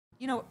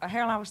You know,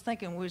 Harold, I was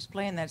thinking we was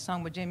playing that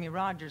song with Jimmy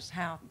Rogers,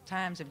 how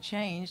times have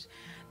changed.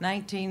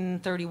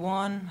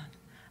 1931,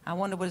 I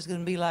wonder what it's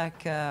going to be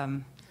like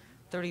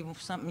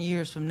 30-something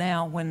years from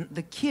now when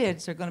the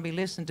kids are going to be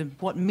listening to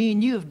what me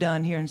and you have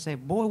done here and say,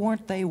 boy,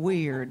 weren't they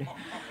weird.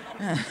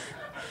 But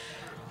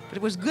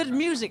it was good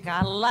music.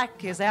 I like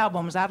his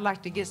albums. I'd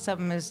like to get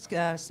some of his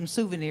some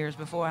souvenirs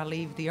before I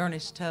leave the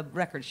Ernest Tubb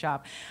record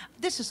shop.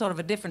 This is sort of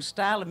a different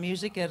style of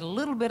music, a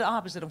little bit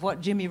opposite of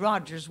what Jimmy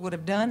Rogers would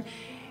have done.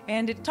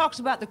 And it talks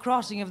about the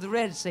crossing of the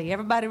Red Sea.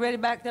 Everybody ready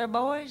back there,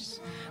 boys?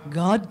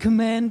 God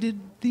commanded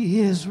the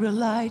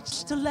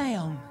Israelites to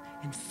lamb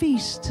and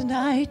feast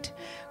tonight,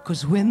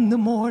 'cause when the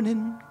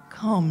morning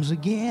comes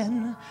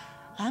again,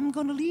 I'm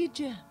gonna lead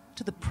you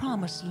to the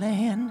promised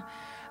land.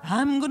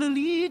 I'm gonna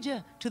lead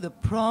you to the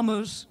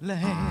promised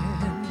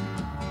land.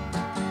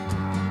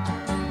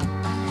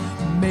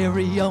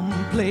 Miriam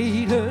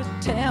played her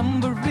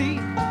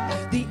tambourine.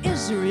 The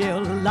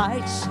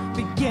Israelites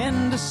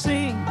began to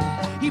sing.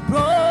 He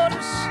brought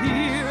us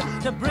here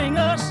to bring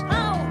us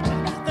out.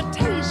 The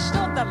taste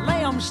of the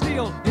lamb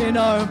still in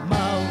our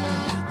mouth.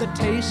 The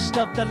taste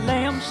of the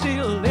lamb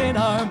still in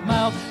our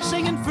mouth.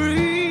 Singing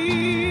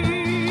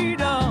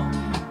freedom,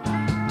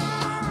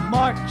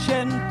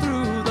 marching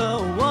through the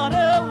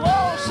water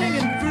wall,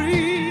 singing freedom,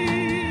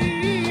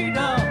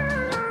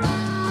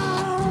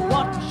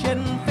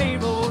 watching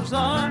Pharaoh's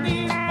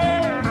army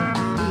fall,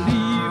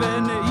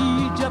 leaving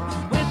Egypt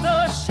with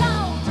a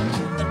shout.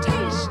 The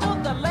taste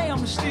of the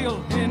lamb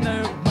still in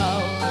her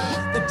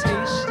mouth. The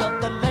taste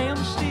of the lamb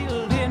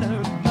still in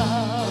her mouth.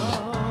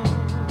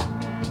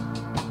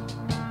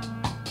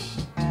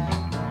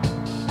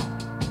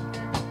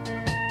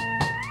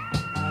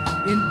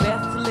 In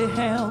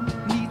Bethlehem,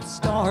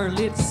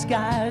 starlit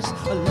skies,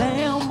 a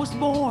lamb was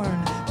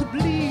born to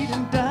bleed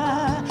and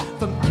die.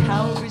 From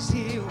Calvary's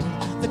hill,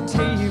 the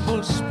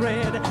table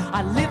spread.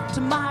 I lift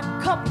my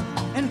cup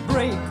and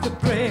break the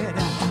bread.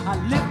 I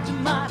lift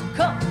my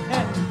cup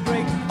and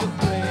break the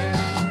bread.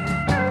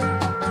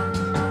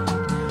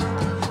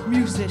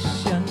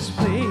 Musicians,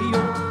 play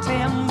your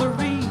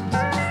tambourines.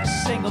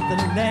 Sing of the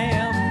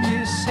Lamb,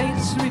 you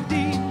saints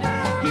redeemed.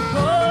 He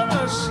brought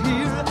us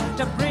here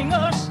to bring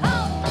us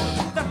out.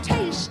 The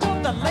taste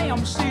of the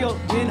lamb still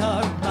in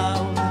our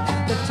mouth.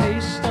 The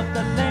taste of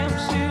the lamb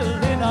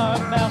still in our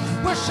mouth.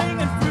 We're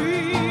singing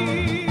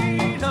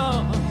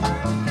freedom,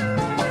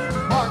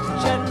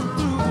 marching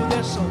through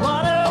this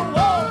water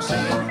wall,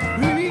 singing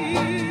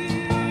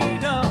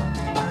freedom,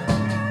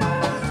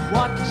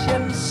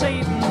 watching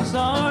Satan's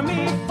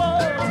army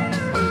fall,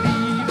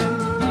 leaving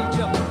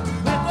Egypt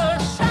with a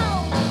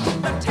shout.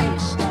 The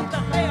taste of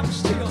the lamb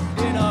still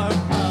in our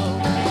mouth.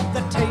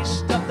 The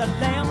taste of the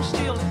lamb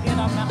still in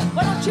our mouth.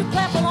 Why don't you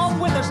clap along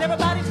with us,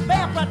 everybody?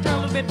 Vamp right there a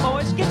little bit,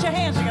 boys. Get your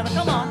hands together,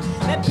 come on.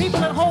 Let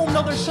people at home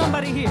know there's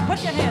somebody here.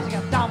 Put your hands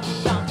together. Dump,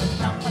 dump,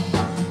 dump,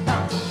 dump, dump,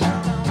 dump.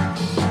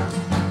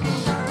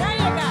 There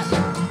you got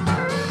it.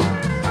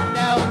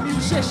 Now,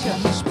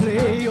 musicians,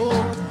 play your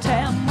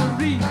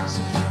tambourines.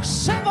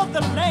 Sing of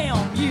the Lamb,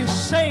 you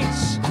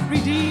saints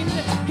redeemed.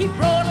 He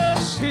brought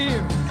us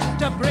here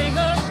to bring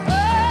us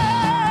out.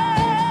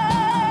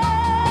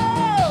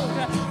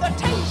 The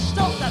taste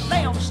of the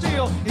Lamb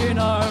still in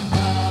our mouth.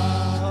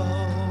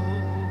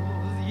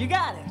 You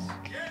got it.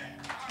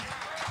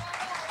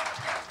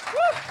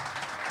 Woo.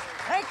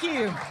 Thank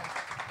you.